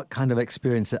museum, what kind of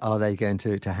experience are they going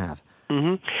to have?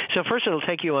 Mm-hmm. So first it'll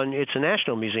take you on, it's a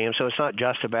national museum, so it's not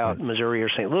just about Missouri or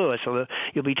St. Louis. So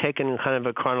you'll be taken kind of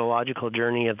a chronological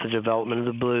journey of the development of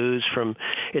the blues from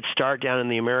its start down in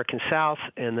the American South,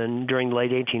 and then during the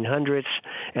late 1800s,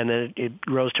 and then it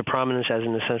rose to prominence as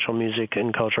an essential music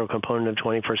and cultural component of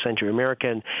 21st century America,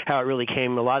 and how it really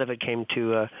came, a lot of it came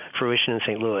to fruition in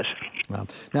St. Louis. Wow.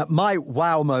 Now, my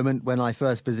wow moment when I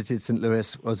first visited St.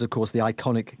 Louis was, of course, the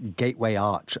iconic Gateway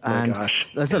Arch. And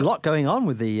there's a lot going on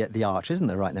with the arch, isn't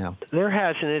there, right now? There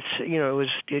has, and it's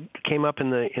it came up in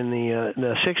the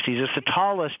 60s. It's the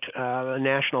tallest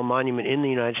national monument in the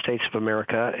United States of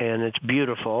America, and it's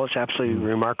beautiful. It's absolutely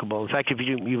remarkable. In fact, if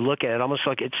you look at it, almost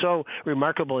like it's so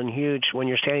remarkable and huge when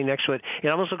you're standing next to it, it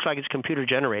almost looks like it's computer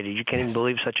generated. You can't even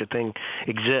believe such a thing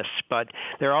exists. But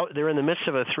they're in the midst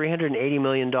of a $380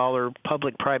 million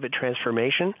public-private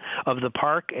transformation of the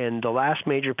park, and the last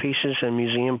major pieces and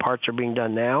museum parts are being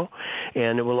done now,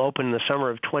 and it will open in the summer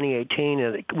of 2018.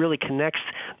 And it really connects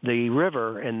the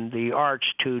river and the arch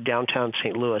to downtown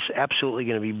St. Louis. Absolutely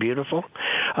going to be beautiful.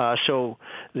 So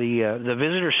the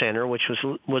visitor center, which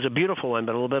was a beautiful one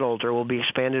but a little bit older, will be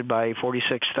expanded by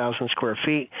 46,000 square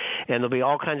feet, and there'll be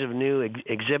all kinds of new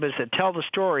exhibits that tell the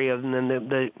story of, and then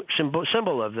the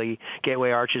symbol of the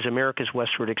Gateway Arch is America's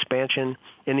westward expansion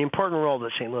and the important role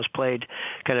that St. Louis played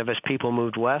kind of as people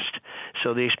moved west.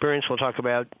 So the experience will talk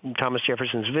about Thomas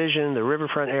Jefferson's vision, the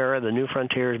riverfront era, the new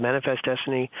frontiers, Manifest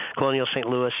Destiny, colonial St.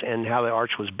 Louis, and how the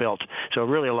arch was built. So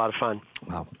really a lot of fun.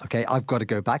 Wow. Okay, I've got to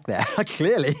go back there,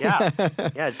 clearly. Yeah,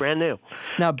 it's brand new.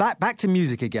 Now, back to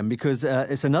music again, because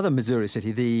it's another Missouri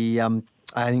city, I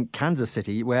think Kansas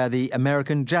City, where the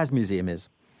American Jazz Museum is.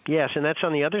 Yes, and that's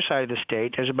on the other side of the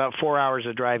state. There's about 4 hours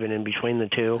of driving in between the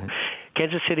two. Right.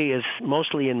 Kansas City is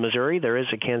mostly in Missouri. There is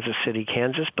a Kansas City,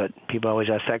 Kansas, but people always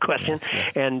ask that question.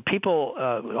 Yes. And people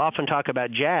often talk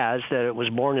about jazz, that it was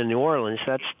born in New Orleans.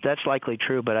 That's likely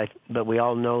true, but we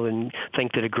all know and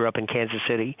think that it grew up in Kansas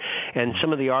City. And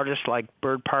some of the artists like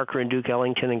Burt Parker and Duke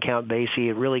Ellington and Count Basie,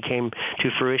 it really came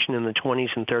to fruition in the 20s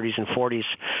and 30s and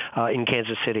 40s in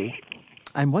Kansas City.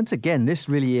 And once again, this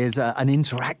really is an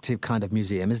interactive kind of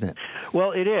museum, isn't it?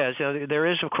 Well, it is. There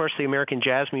is, of course, the American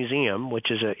Jazz Museum, which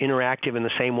is interactive in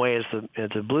the same way as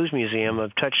the Blues Museum,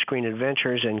 of touchscreen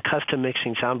adventures and custom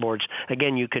mixing soundboards.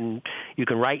 Again, you can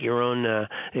write your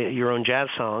own jazz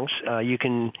songs.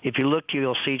 If you look,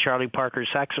 you'll see Charlie Parker's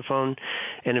saxophone,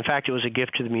 and in fact, it was a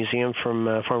gift to the museum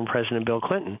from former President Bill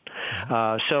Clinton.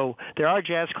 So there are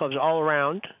jazz clubs all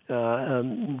around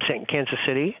Kansas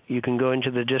City. You can go into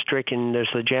the district, and there's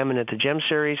the Jammin' at the Gem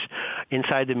series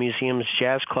inside the museum's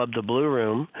jazz club, the Blue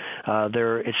Room.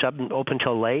 It's open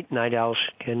till late. Night owls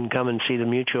can come and see the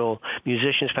Mutual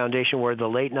Musicians Foundation, where the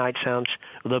late night sounds,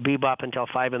 they'll bebop until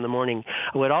 5 in the morning.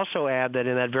 I would also add that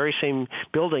in that very same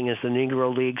building is the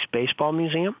Negro Leagues Baseball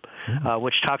Museum,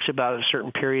 which talks about a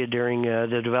certain period during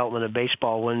the development of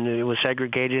baseball when it was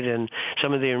segregated, and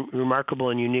some of the remarkable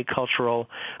and unique cultural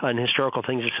and historical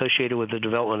things associated with the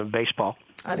development of baseball.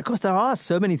 And of course, there are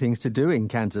so many things to do in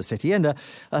Kansas City. And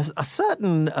a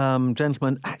certain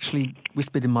gentleman actually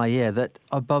whispered in my ear that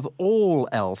above all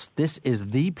else, this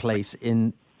is the place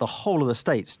in the whole of the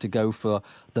States to go for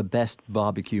the best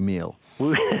barbecue meal.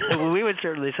 We would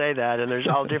certainly say that, and there's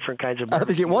all different kinds of barbecue. I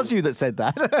think it was you that said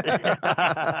that.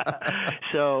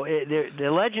 So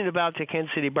the legend about the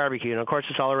Kansas City barbecue, and of course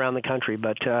it's all around the country,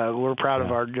 but we're proud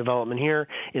of our development here.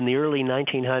 In the early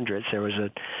 1900s, there was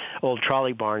an old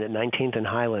trolley barn at 19th and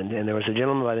Highland, and there was a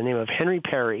gentleman by the name of Henry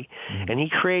Perry, and he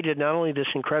created not only this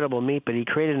incredible meat, but he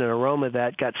created an aroma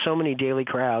that got so many daily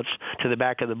crowds to the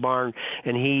back of the barn,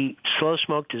 and he slow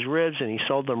smoked his ribs, and he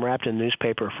sold them wrapped in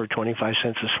newspaper for 25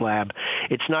 cents a slab.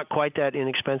 It's not quite that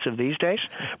inexpensive these days,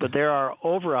 but there are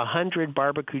over 100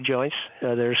 barbecue joints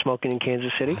that are smoking in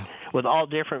Kansas City with all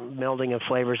different melding of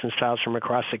flavors and styles from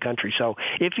across the country. So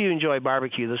if you enjoy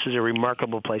barbecue, this is a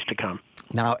remarkable place to come.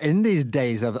 Now, in these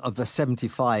days of the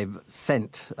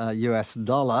 75-cent US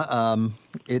dollar,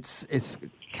 it's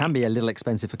can be a little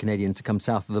expensive for Canadians to come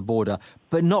south of the border,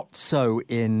 but not so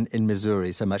in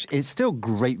Missouri so much. It's still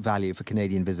great value for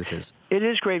Canadian visitors. It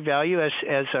is great value as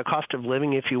a cost of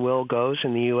living, if you will, goes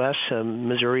in the U.S.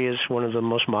 Missouri is one of the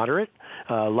most moderate.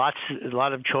 A lot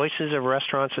of choices of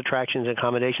restaurants, attractions,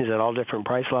 accommodations at all different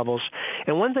price levels.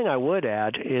 And one thing I would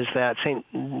add is that St.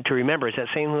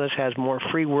 Louis has more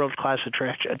free world-class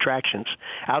attractions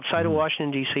outside of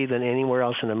Washington, D.C. than anywhere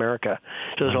else in America.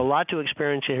 So there's a lot to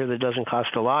experience here that doesn't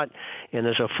cost a lot, and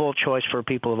there's a full choice for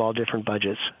people of all different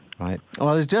budgets. Right.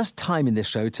 Well, there's just time in this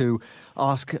show to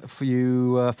ask for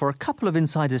you for a couple of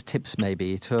insider's tips,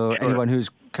 maybe, to anyone who's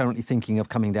currently thinking of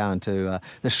coming down to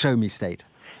the Show Me State.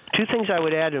 Two things I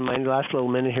would add in my last little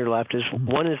minute here left is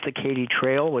one is the Katy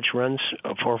Trail, which runs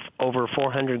for over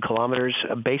 400 kilometers,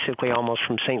 basically almost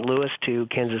from St. Louis to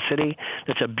Kansas City.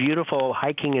 It's a beautiful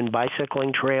hiking and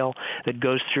bicycling trail that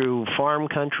goes through farm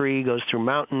country, goes through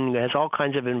mountain, has all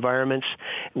kinds of environments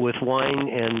with wine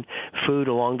and food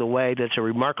along the way. That's a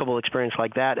remarkable experience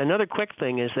like that. Another quick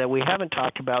thing is that we haven't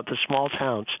talked about the small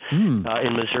towns in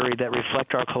Missouri that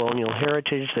reflect our colonial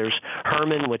heritage. There's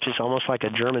Herman, which is almost like a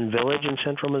German village in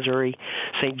central Missouri,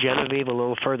 St. Genevieve a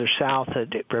little further south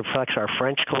that reflects our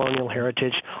French colonial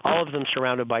heritage, all of them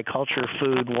surrounded by culture,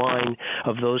 food, wine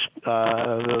of those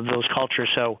cultures.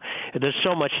 So there's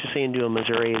so much to see and do in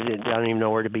Missouri, I don't even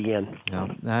know where to begin. Yeah.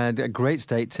 And a great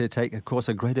state to take, of course,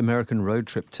 a great American road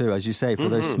trip too, as you say, for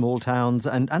those small towns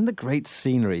and the great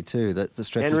scenery too that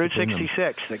stretches and Route between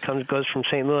 66 them. that goes from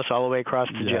St. Louis all the way across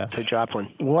to Joplin.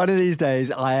 One of these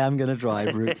days, I am going to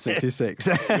drive Route 66.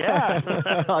 Yeah.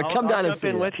 I'll come down and see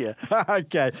in with you.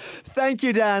 Okay. Thank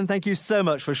you, Dan. Thank you so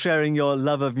much for sharing your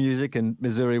love of music and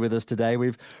Missouri with us today.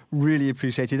 We've really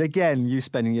appreciated, again, you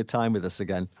spending your time with us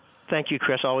again. Thank you,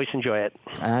 Chris. Always enjoy it.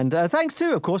 And thanks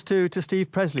too, of course, to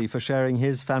Steve Presley for sharing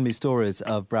his family stories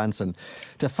of Branson.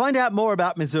 To find out more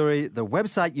about Missouri, the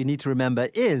website you need to remember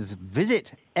is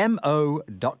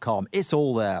visitmo.com. It's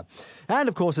all there. And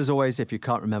of course, as always, if you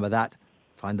can't remember that,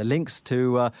 find the links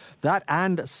to that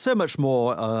and so much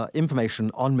more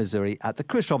information on Missouri at the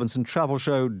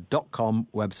chrisrobinsontravelshow.com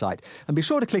website. And be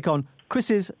sure to click on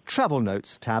Chris's Travel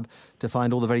Notes tab to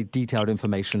find all the very detailed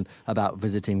information about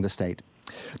visiting the state.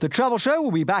 The Travel Show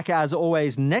will be back, as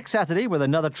always, next Saturday with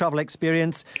another travel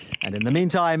experience. And in the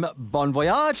meantime, bon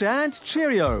voyage and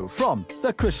cheerio from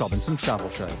the Chris Robinson Travel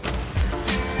Show.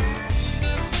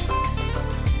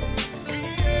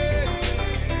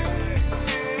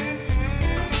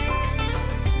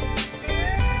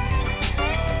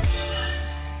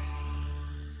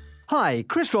 Hi,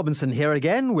 Chris Robinson here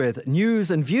again with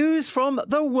news and views from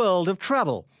the world of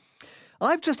travel.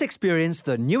 I've just experienced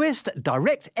the newest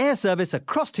direct air service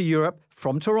across to Europe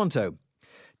from Toronto.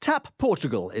 TAP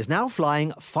Portugal is now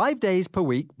flying 5 days per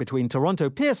week between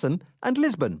Toronto Pearson and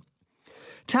Lisbon.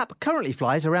 TAP currently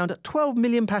flies around 12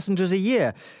 million passengers a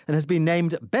year and has been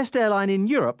named Best Airline in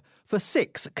Europe for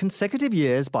 6 consecutive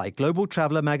years by Global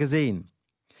Traveller magazine.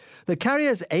 The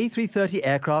carrier's A330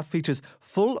 aircraft features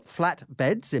full flat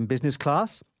beds in business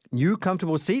class, new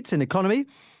comfortable seats in economy,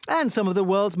 and some of the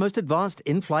world's most advanced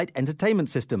in-flight entertainment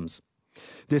systems.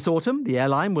 This autumn, the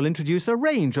airline will introduce a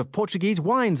range of Portuguese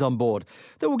wines on board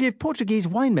that will give Portuguese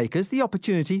winemakers the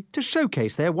opportunity to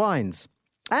showcase their wines.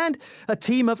 And a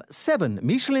team of 7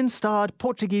 Michelin-starred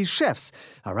Portuguese chefs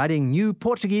are adding new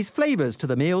Portuguese flavours to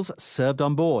the meals served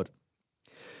on board.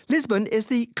 Lisbon is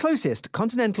the closest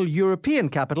continental European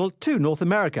capital to North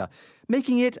America,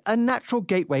 making it a natural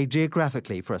gateway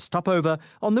geographically for a stopover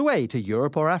on the way to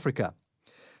Europe or Africa.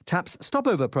 TAP's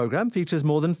stopover programme features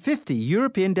more than 50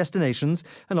 European destinations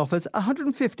and offers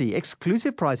 150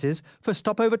 exclusive prices for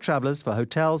stopover travellers for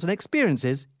hotels and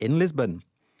experiences in Lisbon.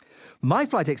 My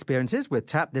flight experiences with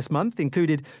TAP this month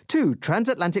included 2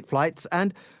 transatlantic flights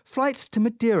and flights to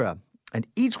Madeira, and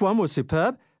each one was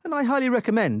superb, and I highly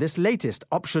recommend this latest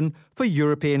option for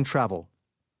European travel.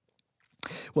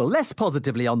 Well, less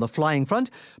positively on the flying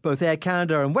front, both Air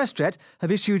Canada and WestJet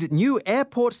have issued new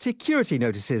airport security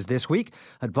notices this week,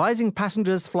 advising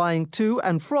passengers flying to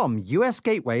and from US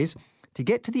gateways to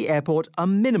get to the airport a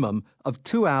minimum of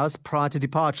 2 hours prior to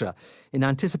departure, in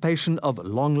anticipation of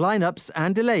long lineups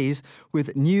and delays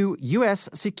with new US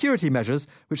security measures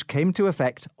which came into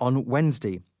effect on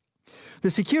Wednesday. The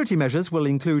security measures will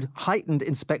include heightened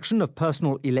inspection of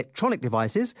personal electronic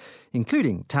devices,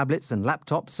 including tablets and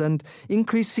laptops, and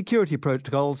increased security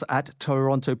protocols at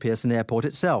Toronto Pearson Airport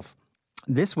itself.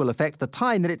 This will affect the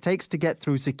time that it takes to get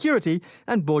through security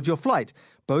and board your flight,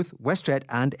 both WestJet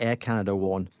and Air Canada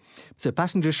warn. So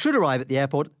passengers should arrive at the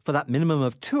airport for that minimum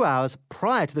of 2 hours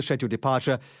prior to the scheduled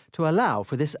departure to allow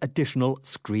for this additional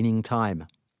screening time.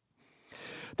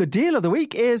 The deal of the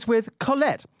week is with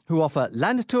Colette, who offer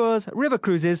land tours, river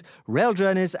cruises, rail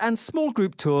journeys and small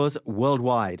group tours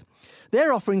worldwide.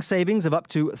 They're offering savings of up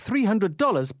to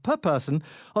 $300 per person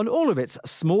on all of its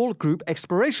small group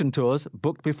exploration tours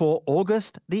booked before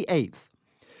August the 8th.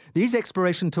 These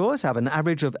exploration tours have an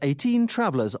average of 18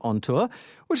 travellers on tour,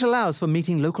 which allows for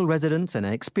meeting local residents and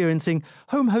experiencing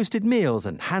home-hosted meals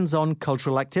and hands-on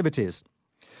cultural activities.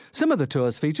 Some of the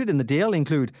tours featured in the deal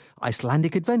include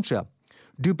Icelandic adventure,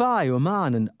 Dubai,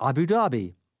 Oman and Abu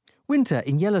Dhabi, winter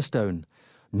in Yellowstone,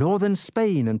 northern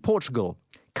Spain and Portugal,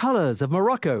 colours of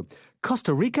Morocco,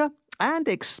 Costa Rica and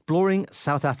exploring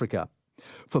South Africa.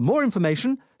 For more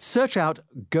information, search out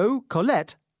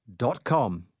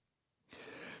gocolette.com.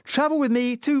 Travel with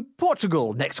me to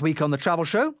Portugal next week on The Travel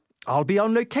Show. I'll be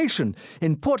on location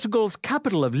in Portugal's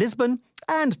capital of Lisbon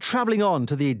and travelling on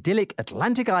to the idyllic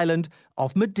Atlantic island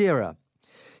of Madeira.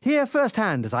 Hear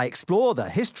firsthand as I explore the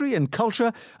history and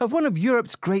culture of one of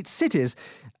Europe's great cities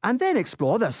and then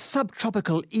explore the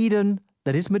subtropical Eden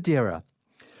that is Madeira.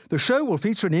 The show will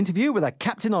feature an interview with a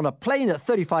captain on a plane at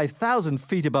 35,000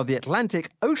 feet above the Atlantic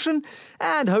Ocean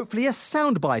and hopefully a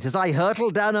soundbite as I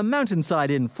hurtle down a mountainside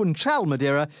in Funchal,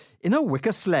 Madeira in a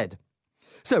wicker sled.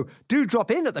 So do drop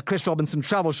in at the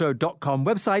chrisrobinsontravelshow.com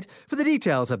website for the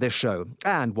details of this show.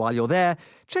 And while you're there,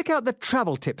 check out the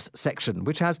travel tips section,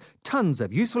 which has tons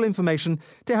of useful information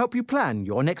to help you plan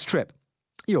your next trip.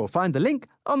 You'll find the link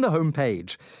on the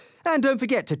homepage. And don't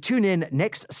forget to tune in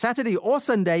next Saturday or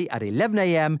Sunday at 11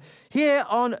 a.m. here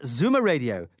on Zuma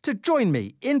Radio to join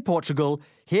me in Portugal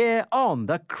here on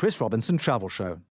the Chris Robinson Travel Show.